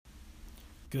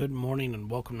Good morning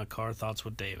and welcome to Car Thoughts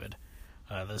with David.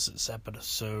 This is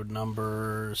episode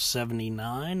number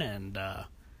 79, and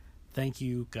thank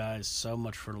you guys so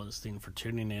much for listening, for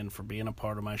tuning in, for being a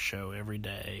part of my show every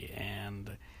day.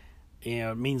 And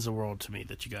it means the world to me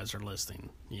that you guys are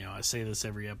listening. I say this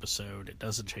every episode. It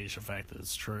doesn't change the fact that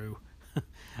it's true.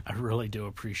 I really do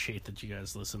appreciate that you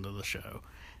guys listen to the show,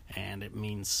 and it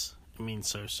means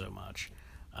so much.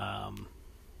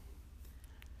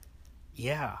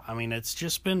 It's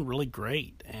just been really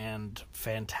great and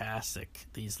fantastic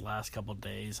these last couple of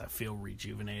days. I feel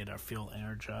rejuvenated. I feel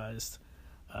energized.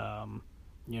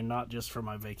 Not just for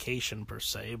my vacation per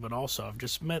se, but also I've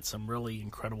just met some really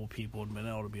incredible people and been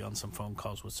able to be on some phone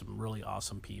calls with some really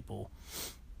awesome people.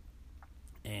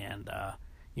 And,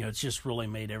 it's just really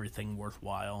made everything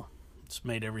worthwhile. It's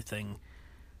made everything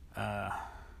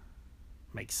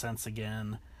make sense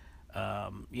again.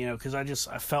 Because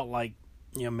I felt like,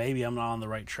 maybe I'm not on the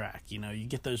right track. You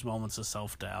get those moments of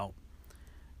self-doubt,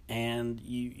 and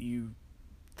you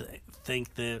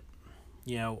think that,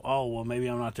 maybe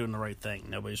I'm not doing the right thing.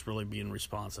 Nobody's really being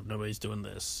responsive. Nobody's doing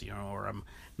this, or I'm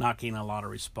not getting a lot of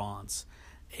response.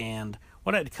 And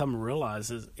what I had to come to realize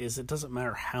is it doesn't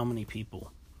matter how many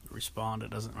people respond. It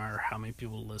doesn't matter how many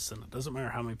people listen. It doesn't matter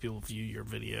how many people view your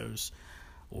videos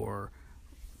or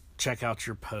check out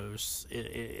your posts.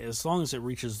 As long as it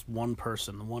reaches one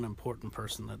person, the one important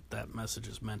person that message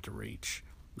is meant to reach,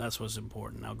 that's what's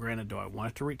important. Now, granted, do I want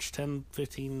it to reach 10,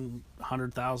 15,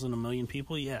 100,000, a million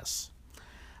people? Yes.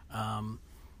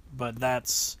 But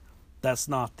that's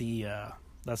not the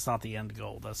end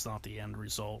goal. That's not the end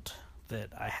result that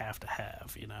I have to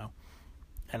have,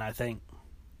 And I think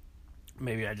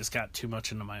maybe I just got too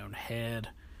much into my own head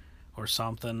or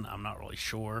something. I'm not really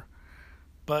sure.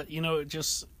 But,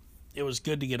 it was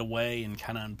good to get away and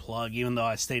kind of unplug, even though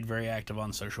I stayed very active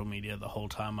on social media the whole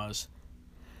time I was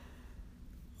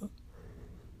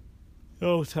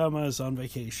on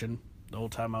vacation, the whole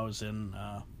time I was in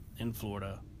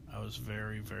Florida. I was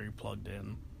very, very plugged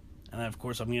in. And of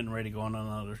course, I'm getting ready to go on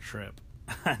another trip.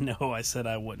 I know I said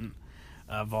I wouldn't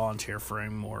volunteer for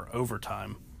any more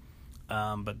overtime,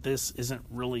 but this isn't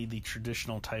really the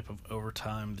traditional type of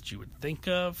overtime that you would think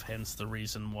of, hence the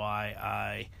reason why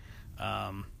I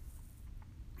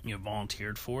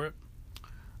volunteered for it.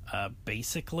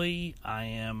 Basically, I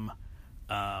am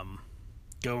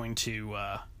going to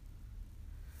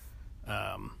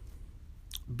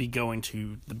be going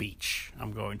to the beach.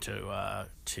 I'm going to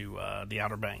the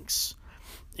Outer Banks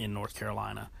in North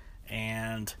Carolina,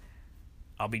 and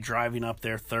I'll be driving up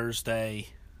there Thursday,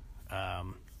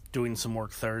 doing some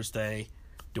work Thursday,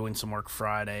 doing some work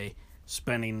Friday,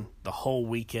 spending the whole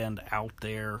weekend out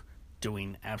there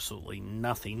doing absolutely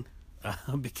nothing.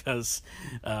 Because,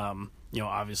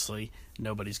 obviously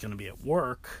nobody's going to be at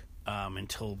work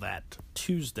until that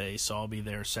Tuesday, so I'll be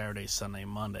there Saturday, Sunday,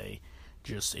 Monday,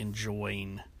 just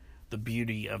enjoying the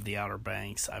beauty of the Outer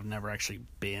Banks. I've never actually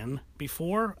been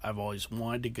before. I've always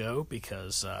wanted to go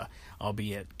because I'll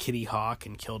be at Kitty Hawk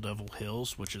and Kill Devil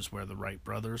Hills, which is where the Wright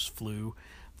brothers flew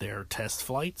their test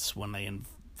flights when they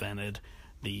invented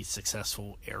the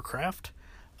successful aircraft.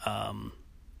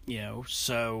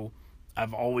 So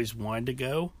I've always wanted to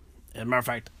go. As a matter of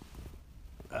fact,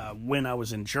 when I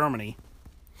was in Germany,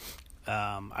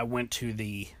 I went to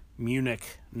the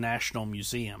Munich National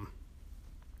Museum,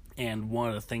 and one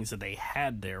of the things that they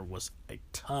had there was a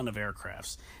ton of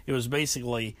aircrafts. It was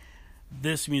basically,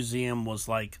 this museum was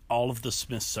like all of the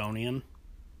Smithsonian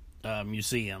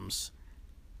museums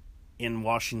in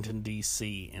Washington,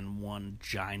 D.C. in one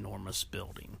ginormous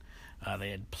building.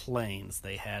 They had planes,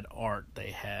 they had art,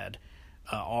 they had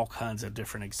all kinds of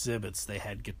different exhibits. They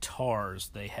had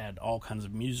guitars. They had all kinds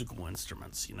of musical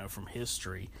instruments, from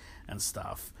history and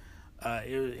stuff.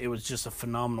 It was just a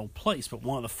phenomenal place. But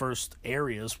one of the first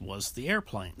areas was the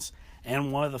airplanes.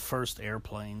 And one of the first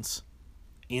airplanes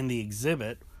in the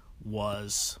exhibit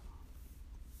was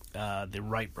the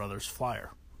Wright brothers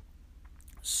flyer.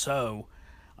 So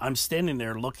I'm standing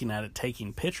there looking at it,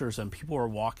 taking pictures, and people are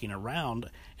walking around,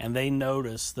 and they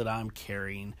notice that I'm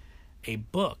carrying a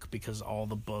book because all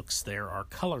the books there are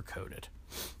color-coded.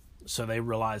 So they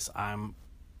realize I'm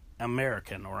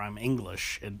American or I'm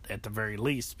English at the very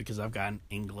least, because I've got an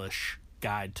English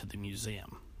guide to the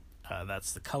museum.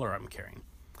 That's the color I'm carrying.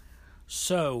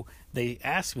 So they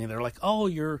ask me, they're like, "Oh,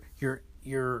 you're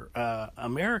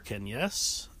American,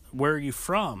 yes? Where are you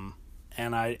from?"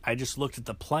 And I just looked at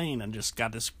the plane and just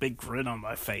got this big grin on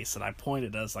my face, and I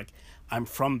pointed. I was like, "I'm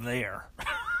from there."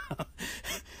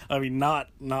 I mean, not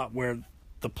where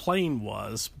the plane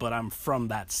was, but I'm from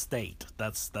that state.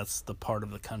 That's the part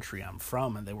of the country I'm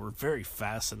from, and they were very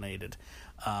fascinated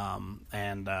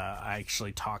And I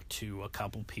actually talked to a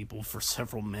couple people for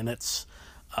several minutes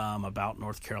about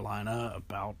North Carolina,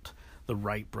 about the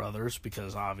Wright brothers,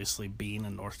 because obviously being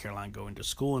in North Carolina, going to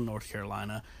school in North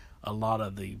Carolina, a lot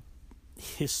of the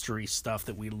history stuff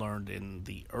that we learned in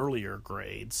the earlier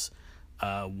grades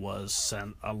was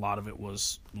sent. A lot of it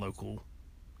was local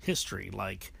history,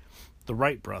 like the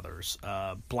Wright brothers,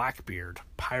 Blackbeard,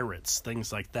 pirates,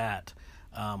 things like that.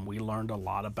 We learned a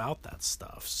lot about that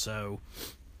stuff. So,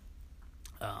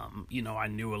 I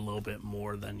knew a little bit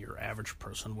more than your average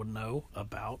person would know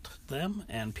about them,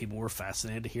 and people were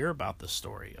fascinated to hear about the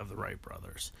story of the Wright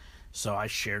brothers. So I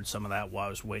shared some of that while I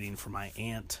was waiting for my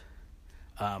aunt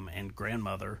and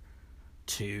grandmother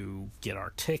to get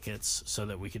our tickets so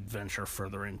that we could venture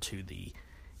further into the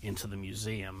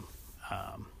museum.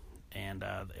 And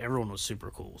everyone was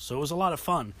super cool. So it was a lot of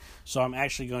fun. So I'm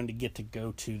actually going to get to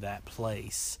go to that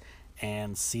place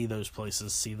and see those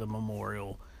places, see the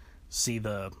memorial, see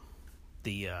the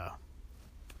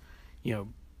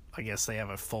I guess they have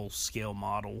a full scale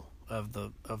model of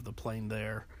the plane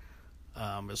there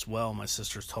as well. My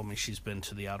sister's told me she's been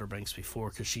to the Outer Banks before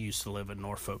because she used to live in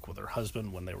Norfolk with her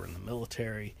husband when they were in the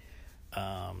military.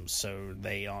 So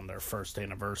they, on their first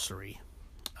anniversary,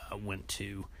 went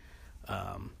to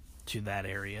that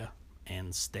area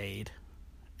and stayed.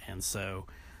 And so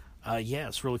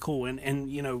it's really cool. And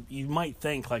you might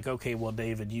think like, okay, well,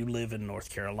 David, you live in North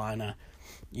Carolina,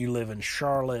 you live in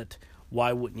Charlotte,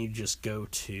 why wouldn't you just go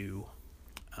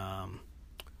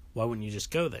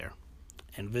there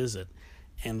and visit?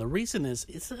 And the reason is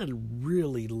it's a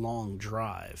really long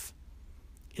drive.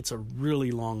 It's a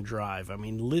really long drive. I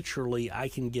mean, literally, I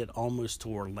can get almost to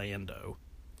Orlando.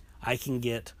 I can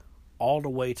get all the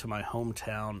way to my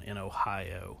hometown in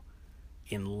Ohio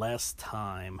in less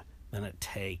time than it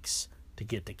takes to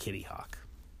get to Kitty Hawk.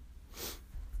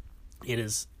 It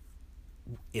is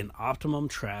in optimum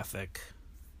traffic.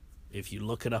 If you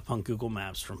look it up on Google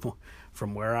Maps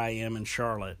from where I am in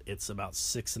Charlotte, it's about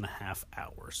 6.5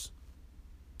 hours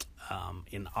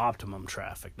in optimum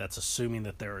traffic. That's assuming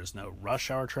that there is no rush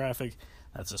hour traffic.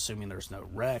 That's assuming there's no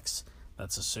wrecks.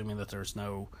 That's assuming that there's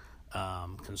no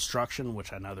construction,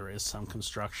 which I know there is some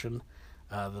construction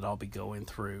that I'll be going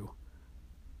through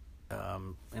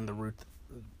in the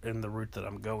route that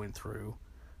I'm going through.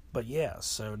 But yeah,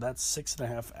 so that's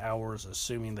 6.5 hours,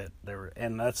 assuming that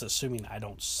and that's assuming I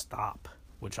don't stop,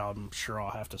 which I'm sure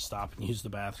I'll have to stop and use the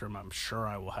bathroom. I'm sure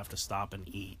I will have to stop and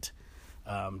eat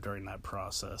during that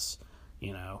process,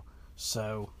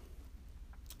 So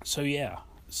yeah,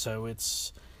 so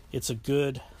it's a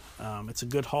good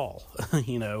haul,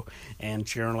 And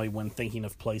generally, when thinking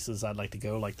of places I'd like to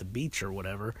go, like the beach or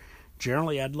whatever,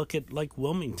 generally I'd look at like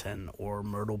Wilmington or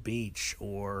Myrtle Beach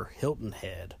or Hilton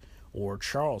Head or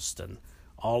Charleston.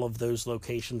 All of those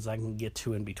locations I can get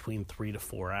to in between 3 to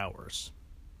 4 hours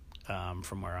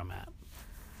from where I'm at.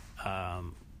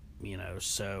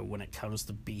 So when it comes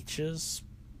to beaches,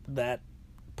 that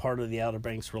part of the Outer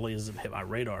Banks really doesn't hit my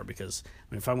radar, because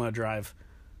if I'm going to drive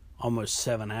almost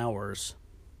 7 hours,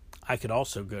 I could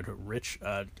also go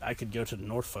to I could go to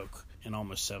Norfolk in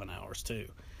almost 7 hours too.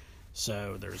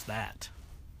 So there's that,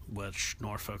 which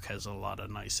Norfolk has a lot of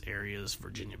nice areas.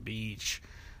 Virginia Beach,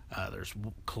 there's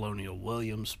Colonial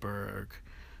Williamsburg,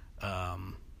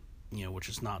 which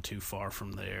is not too far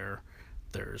from there.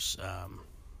 There's,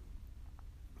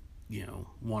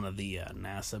 one of the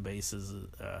NASA bases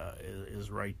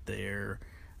is right there,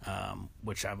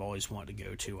 which I've always wanted to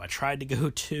go to. I tried to go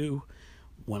to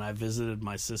when I visited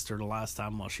my sister the last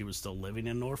time while she was still living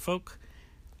in Norfolk.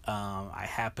 I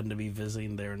happened to be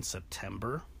visiting there in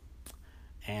September,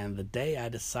 and the day I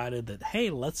decided that, hey,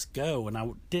 let's go, and I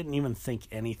didn't even think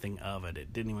anything of it.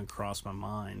 It didn't even cross my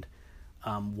mind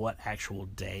what actual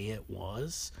day it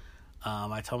was.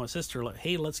 I told my sister,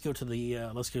 hey, let's go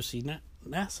see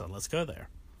NASA. Let's go there.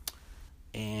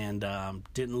 And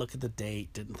didn't look at the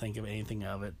date, didn't think of anything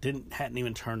of it, hadn't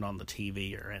even turned on the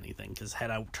TV or anything, because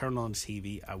had I turned on the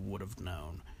TV, I would have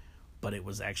known. But it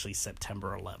was actually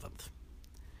September 11th.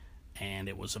 And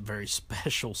it was a very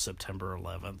special September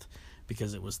 11th,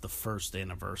 because it was the first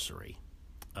anniversary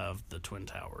of the Twin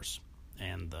Towers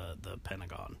and the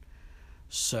Pentagon.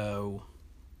 So,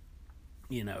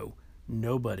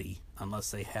 nobody,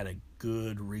 unless they had a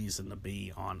good reason to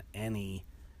be on any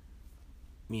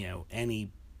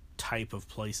type of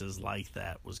places like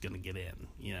that, was going to get in.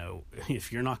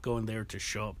 If you're not going there to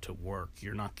show up to work,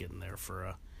 you're not getting there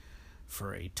for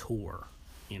a tour,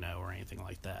 or anything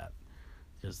like that,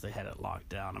 because they had it locked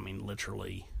down. I mean,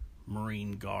 literally,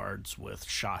 Marine guards with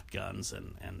shotguns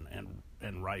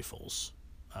and rifles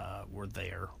were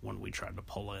there when we tried to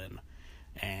pull in,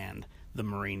 and the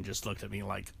Marine just looked at me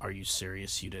like, "Are you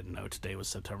serious? You didn't know today was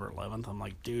September 11th?" I'm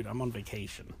like, "Dude, I'm on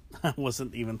vacation." I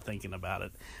wasn't even thinking about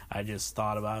it. I just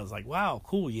thought about it. I was like, "Wow,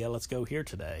 cool. Yeah, let's go here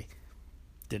today."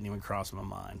 Didn't even cross my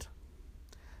mind.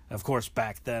 Of course,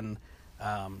 back then,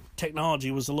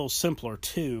 technology was a little simpler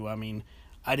too. I mean,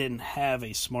 I didn't have a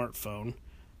smartphone.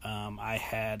 I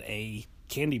had a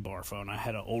candy bar phone. I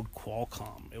had an old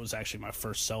Qualcomm. It was actually my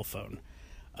first cell phone.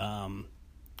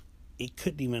 It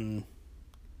couldn't even...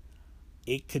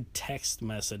 It could text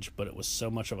message, but it was so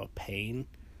much of a pain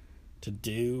to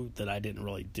do that I didn't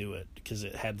really do it, because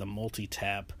it had the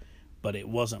multi-tap, but it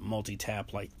wasn't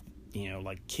multi-tap like,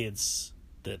 like kids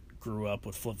that grew up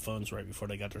with flip phones right before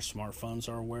they got their smartphones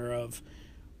are aware of,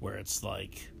 where it's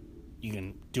like you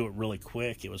can do it really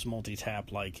quick. It was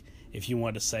multi-tap, like if you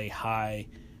wanted to say, "Hi,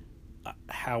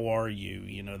 how are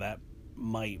you?" That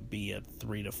might be a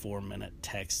 3 to 4 minute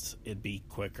text. It'd be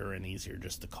quicker and easier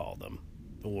just to call them,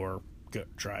 or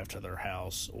drive to their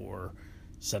house, or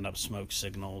send up smoke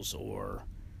signals, or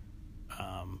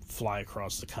fly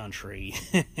across the country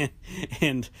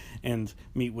and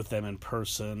meet with them in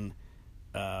person.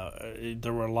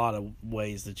 There were a lot of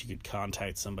ways that you could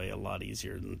contact somebody a lot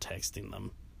easier than texting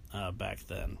them back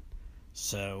then.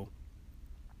 So,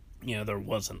 there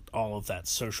wasn't all of that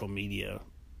social media.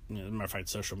 As a matter of fact,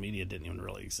 social media didn't even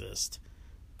really exist.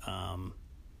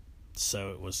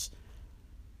 So it was,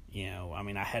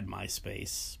 I had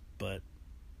MySpace, but,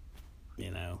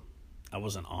 I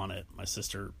wasn't on it. My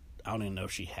sister, I don't even know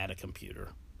if she had a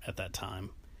computer at that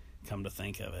time, come to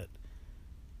think of it.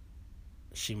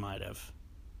 She might have.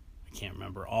 I can't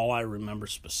remember. All I remember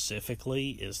specifically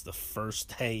is the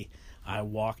first day I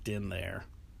walked in there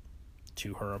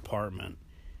to her apartment,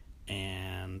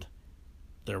 and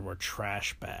there were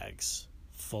trash bags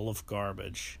full of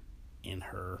garbage in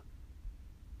her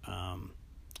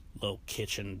little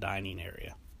kitchen dining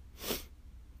area.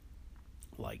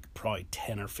 Like probably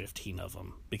 10 or 15 of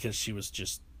them, because she was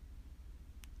just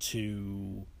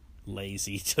too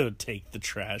lazy to take the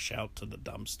trash out to the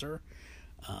dumpster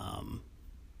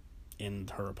in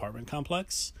her apartment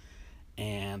complex.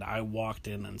 And I walked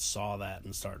in and saw that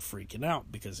and started freaking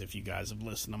out, because if you guys have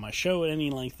listened to my show at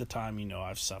any length of time,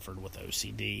 I've suffered with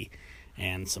OCD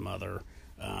and some other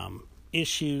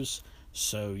issues.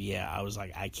 So yeah, I was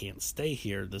like, I can't stay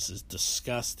here. This is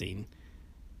disgusting.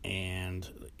 And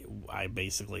I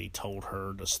basically told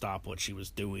her to stop what she was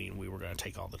doing. We were going to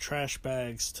take all the trash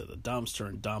bags to the dumpster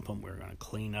and dump them. We were going to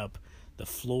clean up the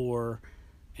floor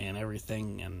and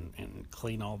everything, and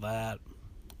clean all that.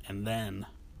 And then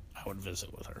I would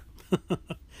visit with her.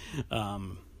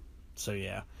 So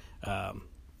yeah,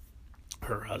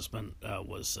 her husband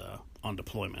was on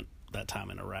deployment that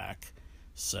time in Iraq.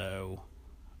 So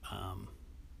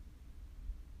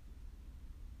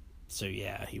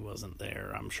yeah, he wasn't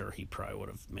there. I'm sure he probably would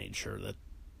have made sure that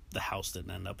the house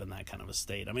didn't end up in that kind of a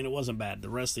state. I mean, it wasn't bad. The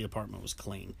rest of the apartment was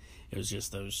clean. It was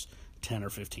just those 10 or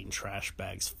 15 trash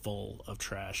bags full of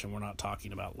trash. And we're not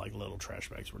talking about like little trash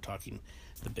bags. We're talking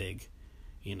the big,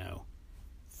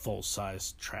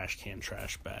 full-size trash can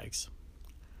trash bags.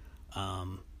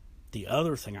 The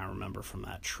other thing I remember from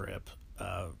that trip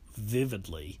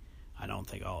vividly, I don't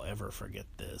think I'll ever forget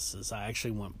this, is I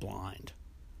actually went blind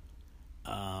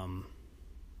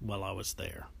while I was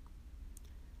there.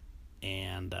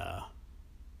 And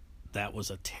that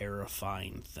was a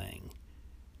terrifying thing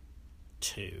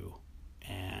too.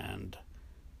 And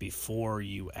before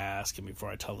you ask, and before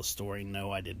I tell the story,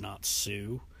 no, I did not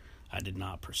sue. I did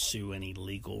not pursue any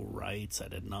legal rights. I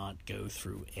did not go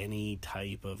through any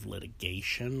type of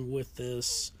litigation with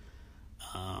this,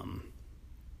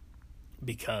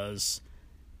 because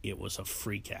it was a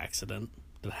freak accident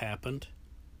that happened,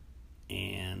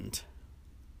 and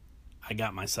I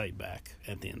got my sight back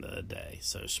at the end of the day.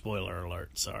 So spoiler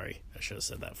alert, sorry, I should have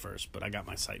said that first, but I got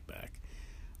my sight back,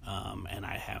 and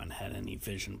I haven't had any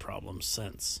vision problems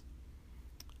since.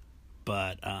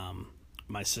 But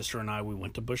my sister and I, we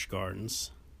went to Busch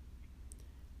Gardens,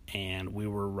 and we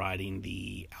were riding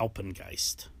the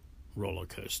Alpengeist roller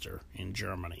coaster in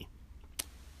Germany.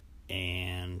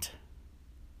 And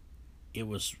it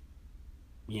was,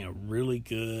 really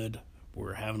good. We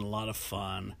were having a lot of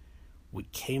fun. We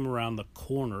came around the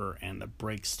corner and the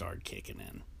brakes started kicking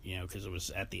in, because it was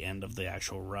at the end of the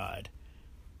actual ride.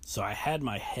 So I had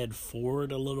my head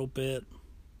forward a little bit,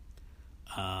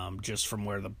 just from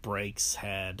where the brakes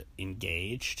had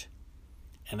engaged.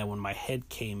 And then when my head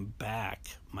came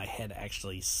back, my head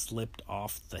actually slipped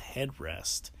off the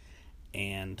headrest,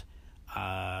 and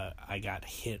I got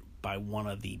hit by one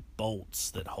of the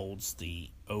bolts that holds the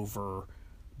over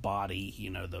body,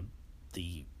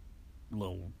 the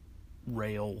little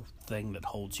rail thing that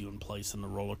holds you in place in the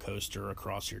roller coaster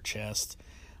across your chest.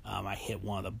 I hit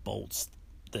one of the bolts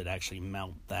that actually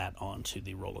mount that onto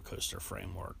the roller coaster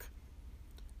framework,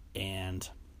 and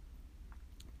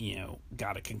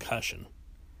got a concussion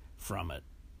from it.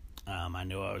 I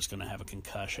knew I was going to have a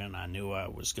concussion. I knew I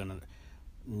was going to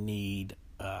need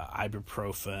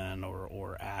ibuprofen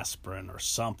or aspirin or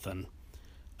something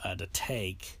to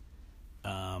take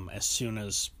as soon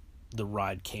as the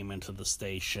ride came into the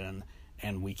station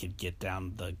and we could get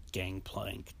down the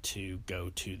gangplank to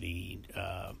go to the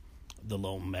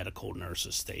little medical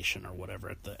nurses station or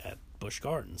whatever at Busch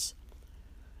Gardens.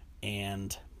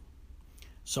 And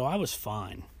so I was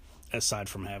fine, aside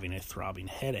from having a throbbing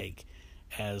headache.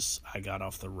 As I got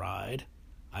off the ride,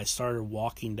 I started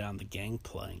walking down the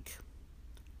gangplank,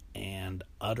 and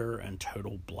utter and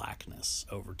total blackness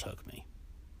overtook me.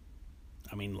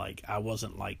 I mean, I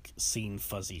wasn't, seeing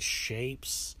fuzzy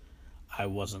shapes. I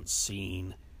wasn't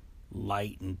seeing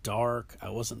light and dark. I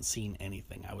wasn't seeing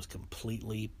anything. I was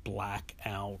completely black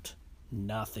out,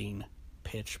 nothing,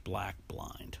 pitch black,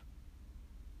 blind.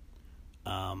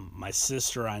 My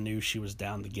sister, I knew she was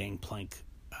down the gangplank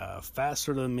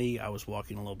faster than me. I was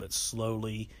walking a little bit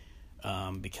slowly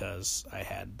because I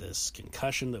had this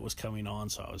concussion that was coming on,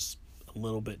 so I was a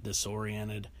little bit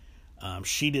disoriented.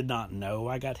 She did not know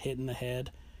I got hit in the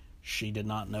head. She did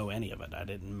not know any of it. I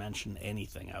didn't mention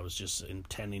anything. I was just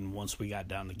intending, once we got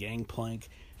down the gangplank,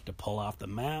 to pull out the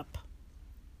map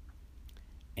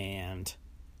and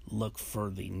look for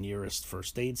the nearest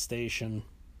first aid station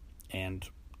and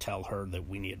tell her that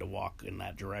we needed to walk in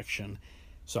that direction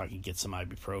so I could get some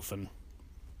ibuprofen,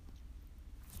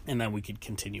 and then we could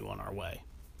continue on our way.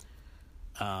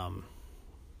 And,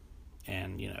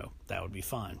 that would be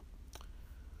fine.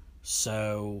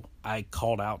 So I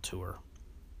called out to her,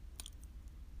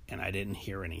 and I didn't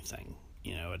hear anything.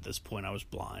 At this point I was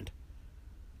blind.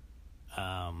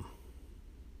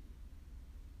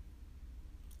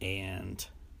 And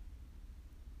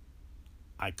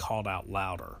I called out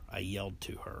louder. I yelled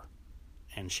to her,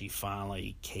 and she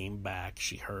finally came back.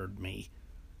 She heard me.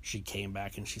 She came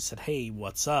back and she said, "Hey,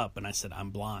 what's up?" And I said, "I'm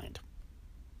blind.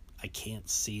 I can't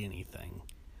see anything.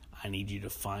 I need you to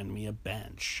find me a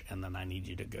bench, and then I need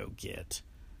you to go get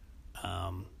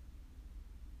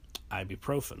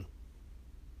ibuprofen."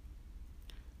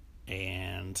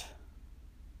 And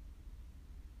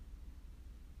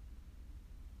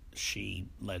she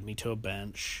led me to a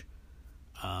bench.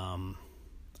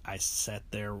 I sat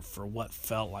there for what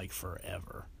felt like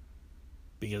forever,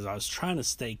 because I was trying to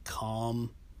stay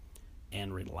calm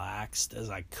and relaxed as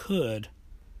I could,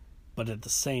 but at the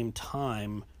same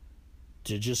time,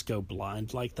 to just go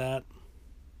blind like that,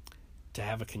 to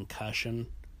have a concussion,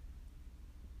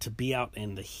 to be out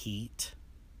in the heat,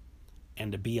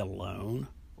 and to be alone,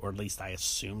 or at least I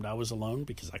assumed I was alone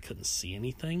because I couldn't see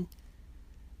anything,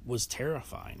 was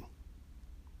terrifying.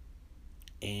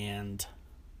 And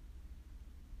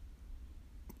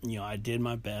I did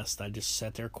my best. I just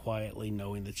sat there quietly,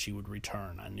 knowing that she would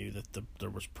return. I knew that there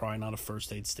was probably not a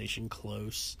first aid station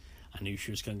close. I knew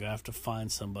she was going to have to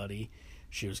find somebody.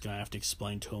 She was going to have to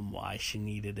explain to him why she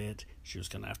needed it. She was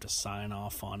going to have to sign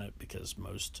off on it, because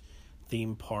most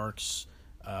theme parks,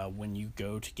 when you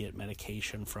go to get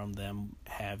medication from them,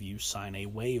 have you sign a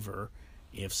waiver.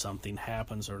 If something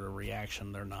happens or a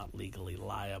reaction, they're not legally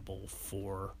liable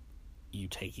for you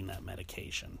taking that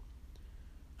medication.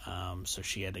 So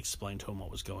she had to explain to him what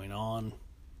was going on.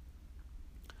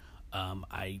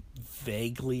 I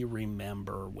vaguely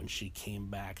remember when she came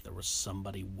back, there was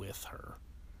somebody with her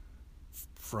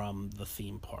from the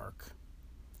theme park,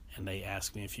 and they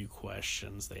asked me a few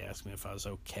questions. They asked me if I was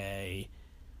okay,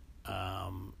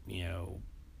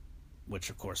 which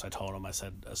of course I told them. I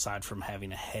said, aside from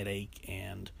having a headache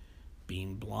and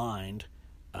being blind,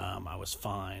 I was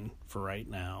fine for right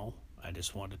now. I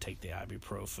just wanted to take the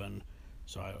ibuprofen.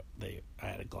 So I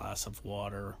had a glass of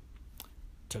water,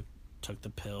 took the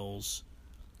pills,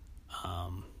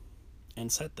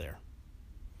 and sat there.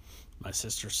 My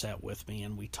sister sat with me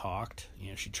and we talked.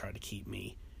 She tried to keep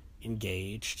me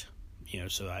engaged,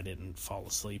 so I didn't fall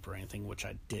asleep or anything, which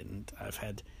I didn't. I've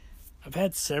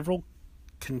had several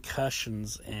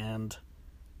concussions, and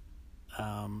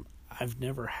I've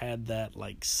never had that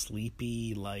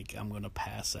sleepy, I'm going to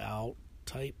pass out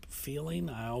type feeling.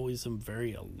 I always am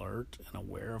very alert and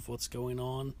aware of what's going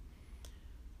on.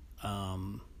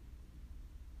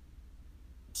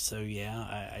 So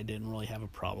yeah, I didn't really have a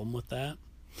problem with that.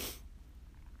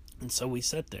 And so we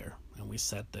sat there,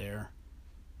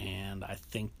 and I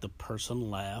think the person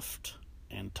left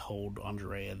and told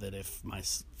Andrea that if my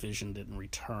vision didn't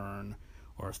return,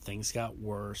 or if things got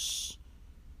worse,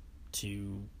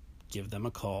 to give them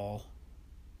a call.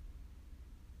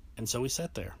 And so we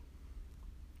sat there.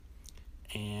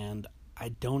 And I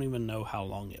don't even know how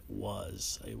long it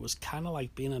was. It was kind of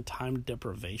like being in a time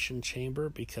deprivation chamber,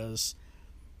 because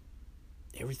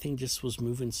everything just was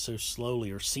moving so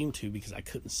slowly, or seemed to, because I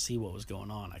couldn't see what was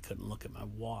going on. I couldn't look at my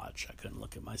watch. I couldn't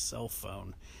look at my cell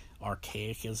phone,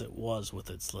 archaic as it was with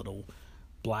its little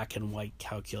black and white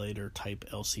calculator type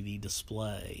LCD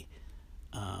display.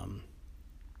 I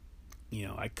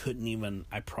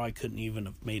probably couldn't even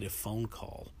have made a phone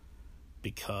call,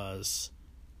 because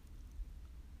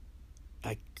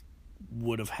I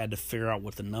would have had to figure out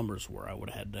what the numbers were. I would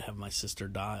have had to have my sister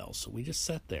dial. So we just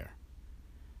sat there.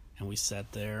 And we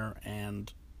sat there,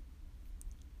 and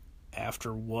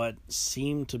after what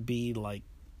seemed to be like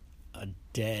a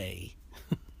day,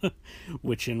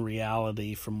 which in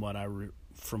reality, from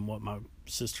what my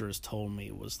sister has told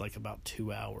me, was like about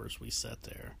 2 hours we sat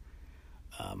there,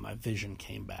 my vision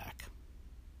came back.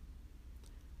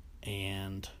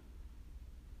 And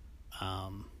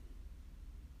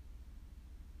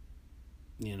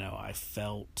I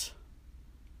felt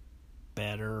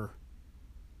better.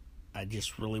 I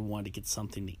just really wanted to get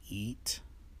something to eat.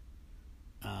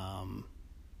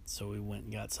 So we went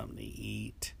and got something to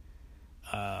eat.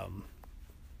 And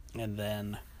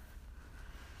then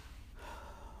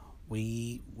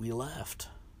we left.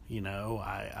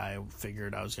 I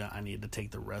figured I needed to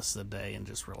take the rest of the day and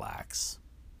just relax.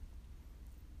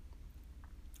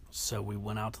 So we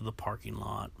went out to the parking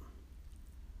lot,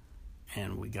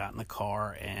 and we got in the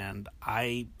car, and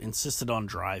I insisted on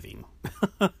driving.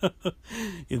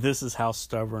 This is how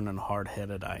stubborn and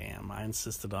hard-headed I am. I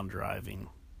insisted on driving.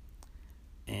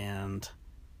 And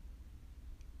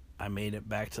I made it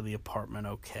back to the apartment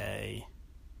okay.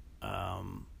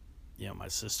 My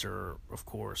sister, of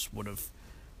course, would have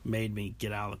made me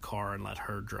get out of the car and let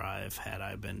her drive had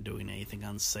I been doing anything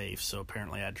unsafe. So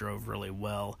apparently I drove really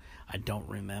well. I don't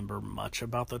remember much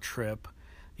about the trip.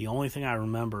 The only thing I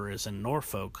remember is in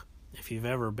Norfolk. If you've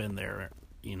ever been there,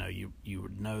 you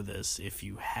would know this. If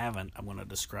you haven't, I'm going to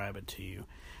describe it to you.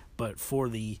 But for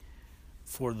the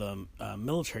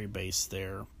military base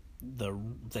there,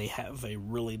 they have a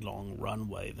really long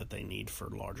runway that they need for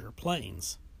larger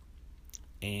planes,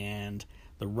 and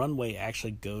the runway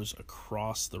actually goes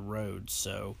across the road.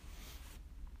 So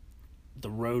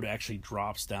the road actually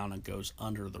drops down and goes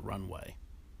under the runway.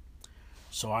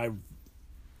 So I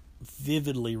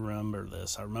vividly remember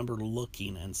this. I remember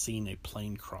looking and seeing a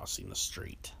plane crossing the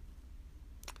street.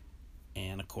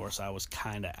 And of course I was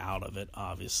kind of out of it,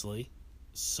 obviously.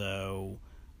 So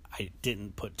I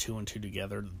didn't put two and two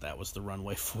together that was the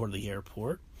runway for the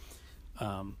airport.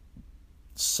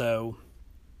 So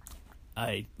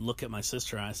I look at my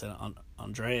sister and I said,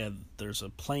 Andrea, there's a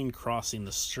plane crossing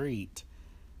the street.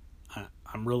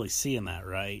 I'm really seeing that,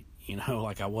 right?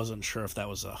 I wasn't sure if that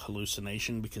was a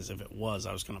hallucination, because if it was,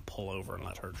 I was going to pull over and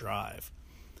let her drive.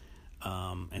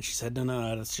 And she said,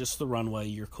 no, that's just the runway.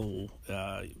 You're cool.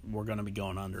 We're going to be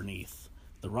going underneath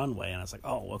the runway. And I was like,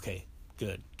 oh, okay,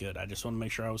 good. I just want to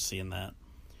make sure I was seeing that.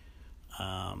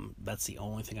 That's the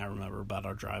only thing I remember about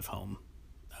our drive home,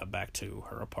 back to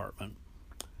her apartment.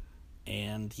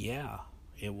 And yeah,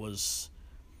 it was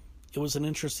an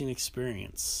interesting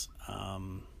experience.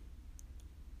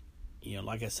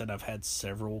 Like I said, I've had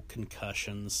several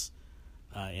concussions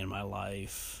in my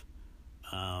life,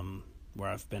 where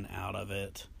I've been out of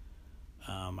it.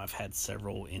 I've had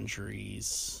several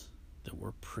injuries that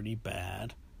were pretty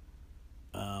bad.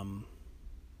 But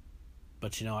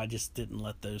I just didn't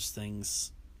let those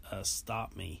things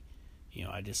stop me.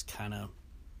 I just kind of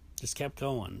kept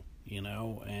going,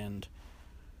 and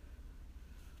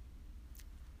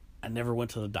I never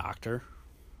went to the doctor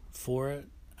for it.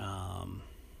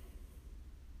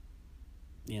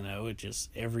 It just,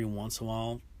 every once in a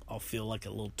while, I'll feel like a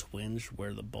little twinge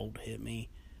where the bolt hit me,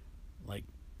 like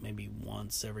maybe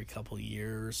once every couple of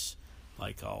years.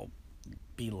 Like I'll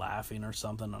be laughing or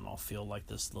something, and I'll feel like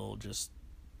this little just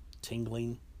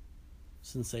tingling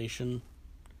sensation.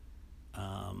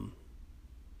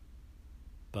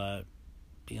 But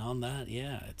beyond that,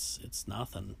 yeah, it's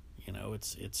nothing.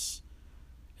 It's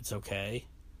okay.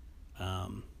 I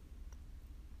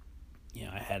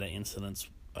had an incident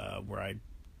where I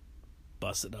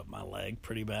busted up my leg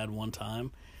pretty bad one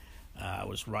time. I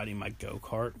was riding my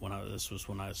go-kart this was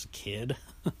when I was a kid.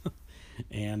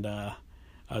 And I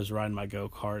was riding my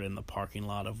go-kart in the parking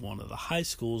lot of one of the high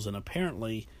schools, and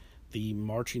apparently the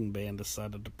marching band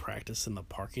decided to practice in the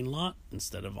parking lot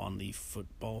instead of on the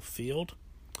football field.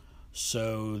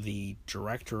 So the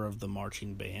director of the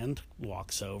marching band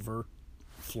walks over,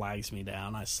 flags me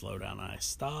down. I slow down and I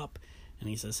stop, and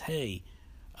he says, hey,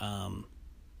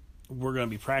 we're going to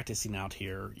be practicing out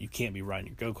here. You can't be riding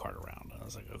your go-kart around. And I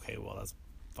was like, okay, well, that's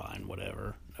fine,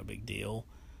 whatever, no big deal.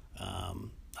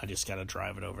 I just got to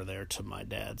drive it over there to my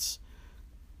dad's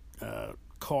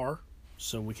car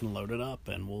so we can load it up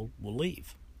and we'll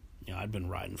leave. I'd been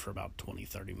riding for about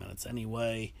 20-30 minutes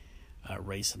anyway,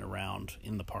 racing around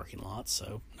in the parking lot,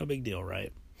 so no big deal,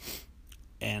 right?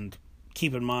 And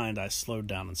keep in mind, I slowed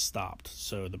down and stopped,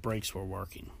 so the brakes were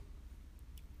working.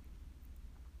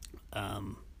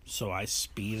 So I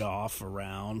speed off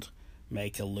around,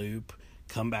 make a loop,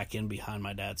 come back in behind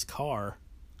my dad's car,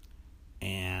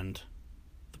 and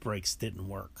the brakes didn't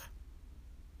work.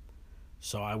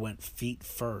 So I went feet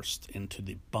first into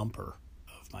the bumper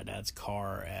of my dad's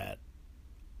car at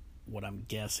what I'm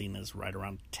guessing is right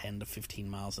around 10 to 15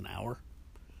 miles an hour.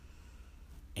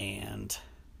 And,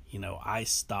 I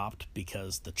stopped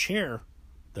because the chair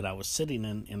that I was sitting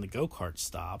in the go-kart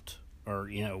stopped, or,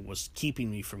 was keeping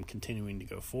me from continuing to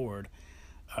go forward,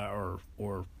 or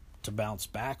to bounce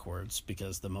backwards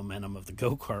because the momentum of the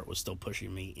go-kart was still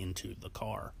pushing me into the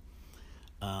car.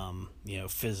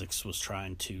 Physics was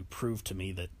trying to prove to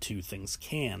me that two things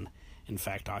can, in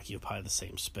fact, occupy the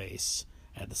same space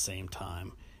at the same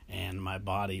time. And my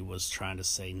body was trying to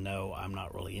say, no, I'm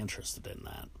not really interested in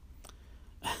that.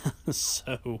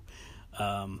 So,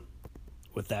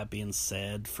 with that being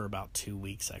said, for about 2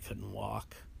 weeks, I couldn't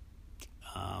walk.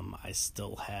 I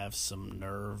still have some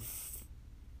nerve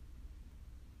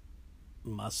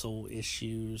muscle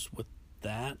issues with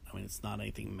that. I mean, it's not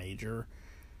anything major,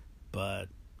 but,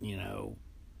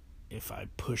 if I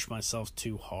push myself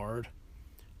too hard,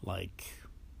 like,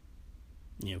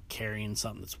 carrying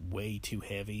something that's way too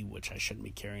heavy, which I shouldn't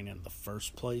be carrying in the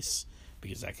first place,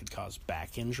 because that could cause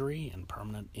back injury and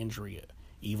permanent injury,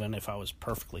 even if I was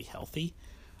perfectly healthy.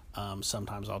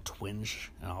 Sometimes I'll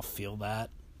twinge and I'll feel that,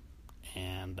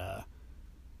 and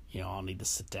I'll need to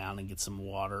sit down and get some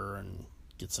water and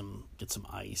get some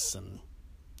ice and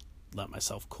let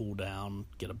myself cool down,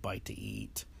 get a bite to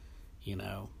eat,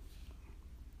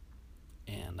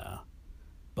 and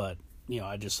but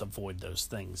I just avoid those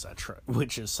things. I try,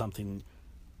 which is something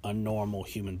a normal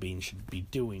human being should be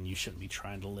doing. You shouldn't be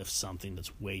trying to lift something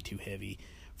that's way too heavy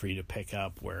for you to pick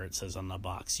up, where it says on the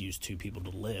box, use 2 people to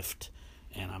lift,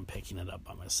 and I'm picking it up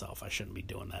by myself. I shouldn't be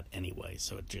doing that anyway.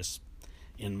 So it just,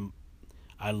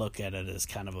 I look at it as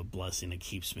kind of a blessing. It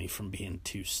keeps me from being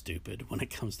too stupid when it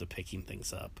comes to picking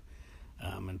things up,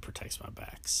 and protects my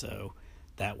back. So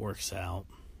that works out.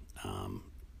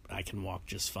 I can walk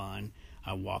just fine.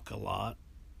 I walk a lot,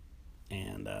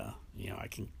 and I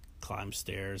can climb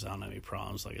stairs. I don't have any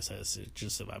problems. Like I said, it's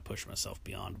just if I push myself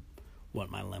beyond what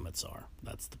my limits are,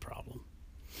 that's the problem.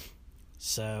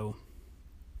 So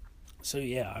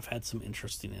yeah, I've had some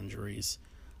interesting injuries.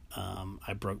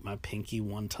 I broke my pinky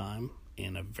one time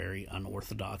in a very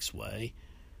unorthodox way.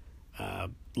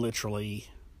 Literally,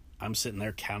 I'm sitting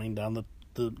there counting down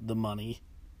the money,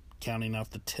 counting out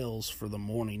the tills for the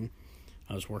morning.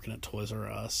 I was working at Toys R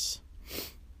Us,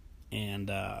 and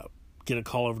get a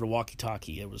call over to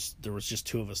walkie-talkie. There was just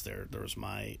 2 of us there. There was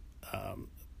my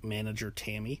manager,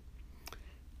 Tammy,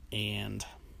 and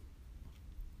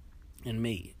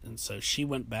me. And so she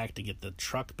went back to get the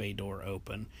truck bay door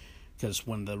open, because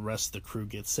when the rest of the crew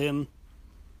gets in,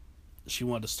 she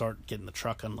wanted to start getting the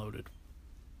truck unloaded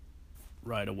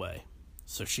right away.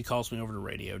 So she calls me over the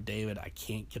radio, David, I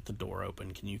can't get the door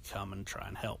open. Can you come and try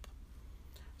and help?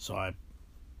 So I,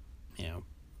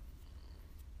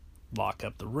 lock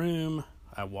up the room.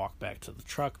 I walk back to the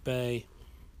truck bay.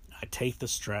 I take the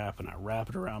strap and I wrap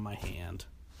it around my hand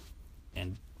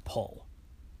and pull.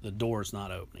 The door's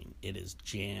not opening. It is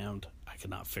jammed. I could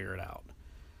not figure it out.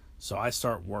 So I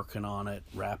start working on it,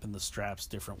 wrapping the straps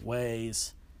different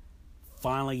ways.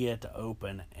 Finally get it to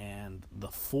open, and the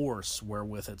force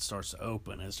wherewith it starts to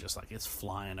open is just like it's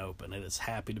flying open. It is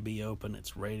happy to be open.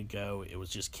 It's ready to go. It was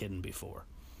just kidding before.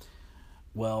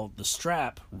 Well, the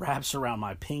strap wraps around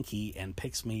my pinky and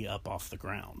picks me up off the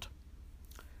ground.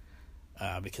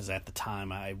 Because at the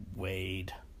time if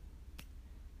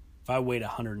I weighed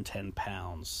 110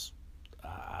 pounds,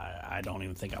 I don't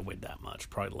even think I weighed that much.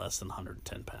 Probably less than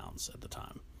 110 pounds at the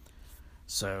time.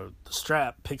 So the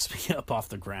strap picks me up off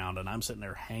the ground, and I'm sitting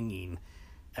there hanging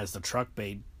as the truck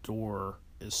bay door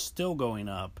is still going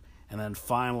up. And then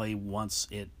finally, once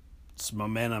its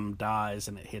momentum dies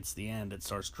and it hits the end, it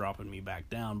starts dropping me back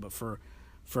down. But for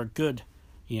a good,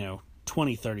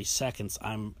 20, 30 seconds,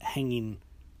 I'm hanging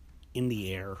in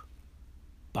the air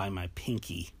by my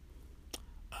pinky,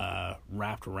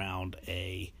 wrapped around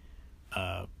a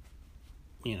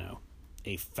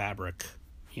fabric,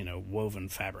 woven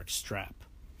fabric strap,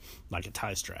 like a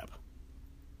tie strap.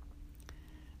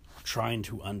 trying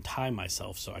to untie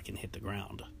myself so I can hit the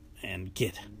ground and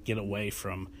get away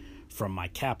from my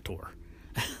captor.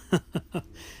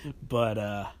 but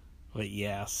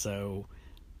yeah, so,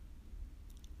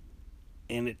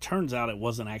 and it turns out it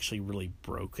wasn't actually really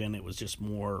broken. It was just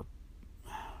more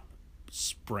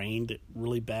sprained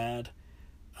really bad.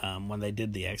 When they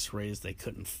did the x-rays, they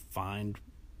couldn't find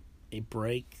a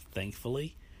break,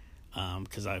 thankfully,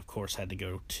 because I, of course, had to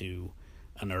go to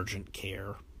an urgent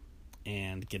care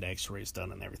and get x-rays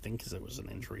done and everything, because it was an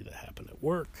injury that happened at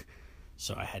work.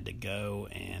 So I had to go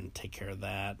and take care of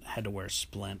that. I had to wear a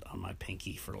splint on my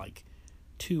pinky for like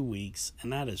 2 weeks,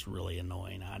 and that is really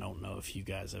annoying. I don't know if you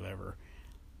guys have ever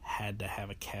had to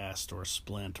have a cast or a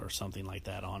splint or something like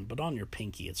that on, but on your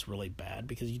pinky it's really bad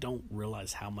because you don't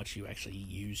realize how much you actually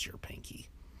use your pinky,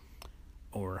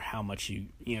 or how much you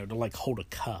to like hold a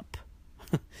cup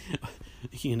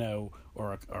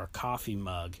or a coffee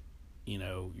mug.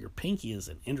 Your pinky is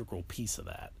an integral piece of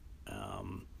that,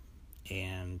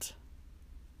 and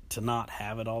to not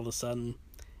have it all of a sudden,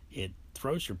 it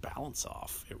throws your balance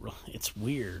off. It's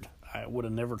weird. I would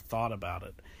have never thought about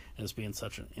it as being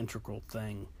such an integral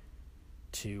thing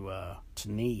to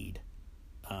need,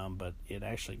 but it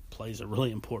actually plays a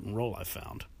really important role, I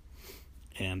found.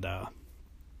 And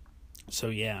so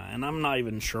yeah, and I'm not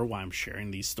even sure why I'm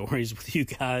sharing these stories with you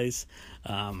guys.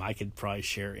 I could probably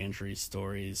share injury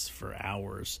stories for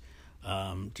hours,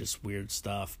 just weird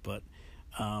stuff, but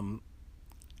I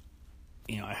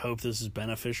hope this is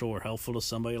beneficial or helpful to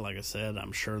somebody. Like I said,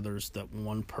 I'm sure there's that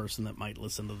one person that might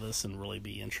listen to this and really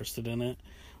be interested in it,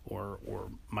 or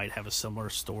might have a similar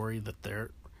story that that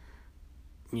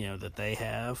they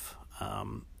have.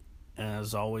 And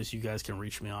as always, you guys can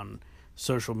reach me on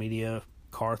social media,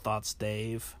 Car Thoughts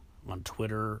Dave on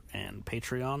Twitter and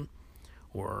Patreon,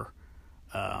 or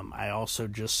I also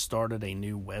just started a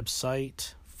new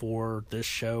website for this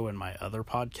show and my other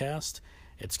podcast.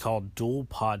 It's called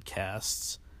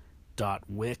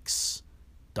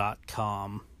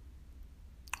dualpodcasts.wix.com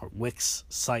or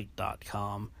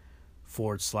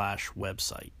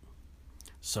wixsite.com/website.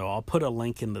 So I'll put a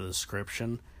link in the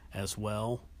description as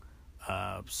well,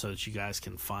 so that you guys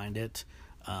can find it.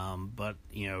 But,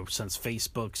 since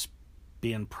Facebook's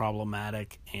being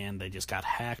problematic and they just got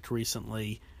hacked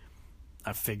recently,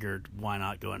 I figured why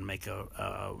not go and make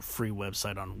a free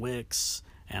website on Wix,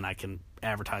 and I can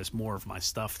advertise more of my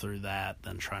stuff through that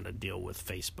than trying to deal with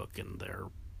Facebook and they're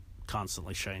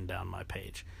constantly shutting down my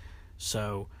page.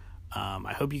 So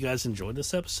I hope you guys enjoyed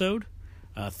this episode.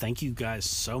 Thank you guys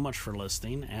so much for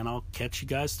listening, and I'll catch you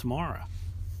guys tomorrow.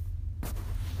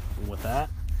 And with that,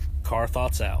 Car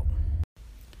Thoughts out.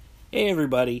 Hey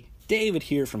everybody, David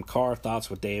here from Car Thoughts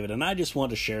with David, and I just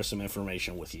wanted to share some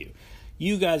information with you.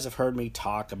 You guys have heard me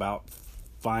talk about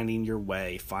finding your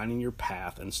way, finding your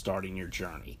path, and starting your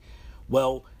journey.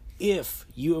 Well, if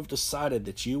you have decided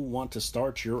that you want to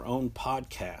start your own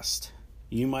podcast,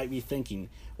 you might be thinking,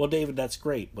 well, David, that's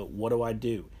great, but what do I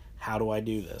do? How do I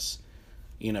do this?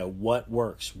 What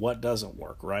works? What doesn't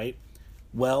work, right?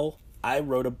 Well, I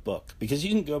wrote a book, because you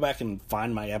can go back and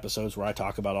find my episodes where I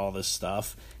talk about all this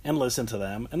stuff and listen to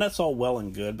them, and that's all well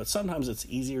and good, but sometimes it's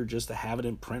easier just to have it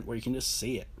in print where you can just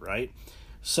see it, right?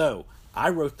 So I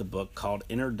wrote the book called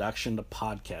Introduction to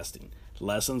Podcasting,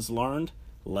 Lessons Learned,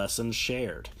 Lessons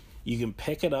Shared. You can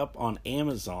pick it up on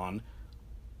Amazon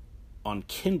on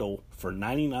Kindle for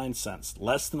 99 cents,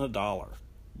 less than $1.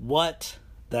 What?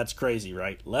 That's crazy,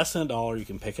 right? Less than $1, you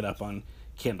can pick it up on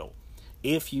Kindle.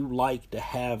 If you like to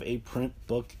have a print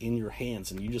book in your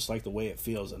hands and you just like the way it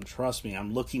feels, and trust me,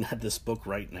 I'm looking at this book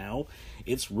right now,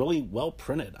 it's really well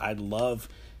printed. I love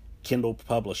Kindle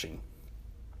publishing.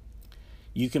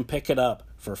 You can pick it up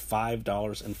for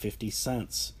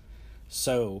 $5.50.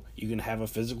 So you can have a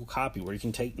physical copy where you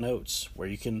can take notes, where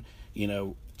you can,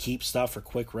 keep stuff for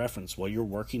quick reference while you're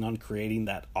working on creating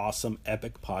that awesome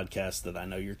epic podcast that I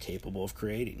know you're capable of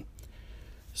creating.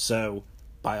 So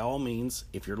by all means,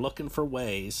 if you're looking for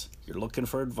ways, you're looking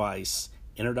for advice,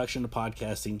 Introduction to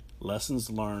Podcasting, Lessons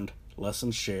Learned,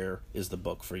 Lessons Shared is the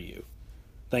book for you.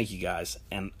 Thank you guys,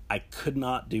 and I could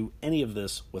not do any of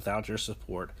this without your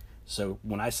support. So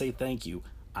when I say thank you,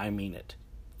 I mean it.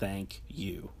 Thank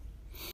you.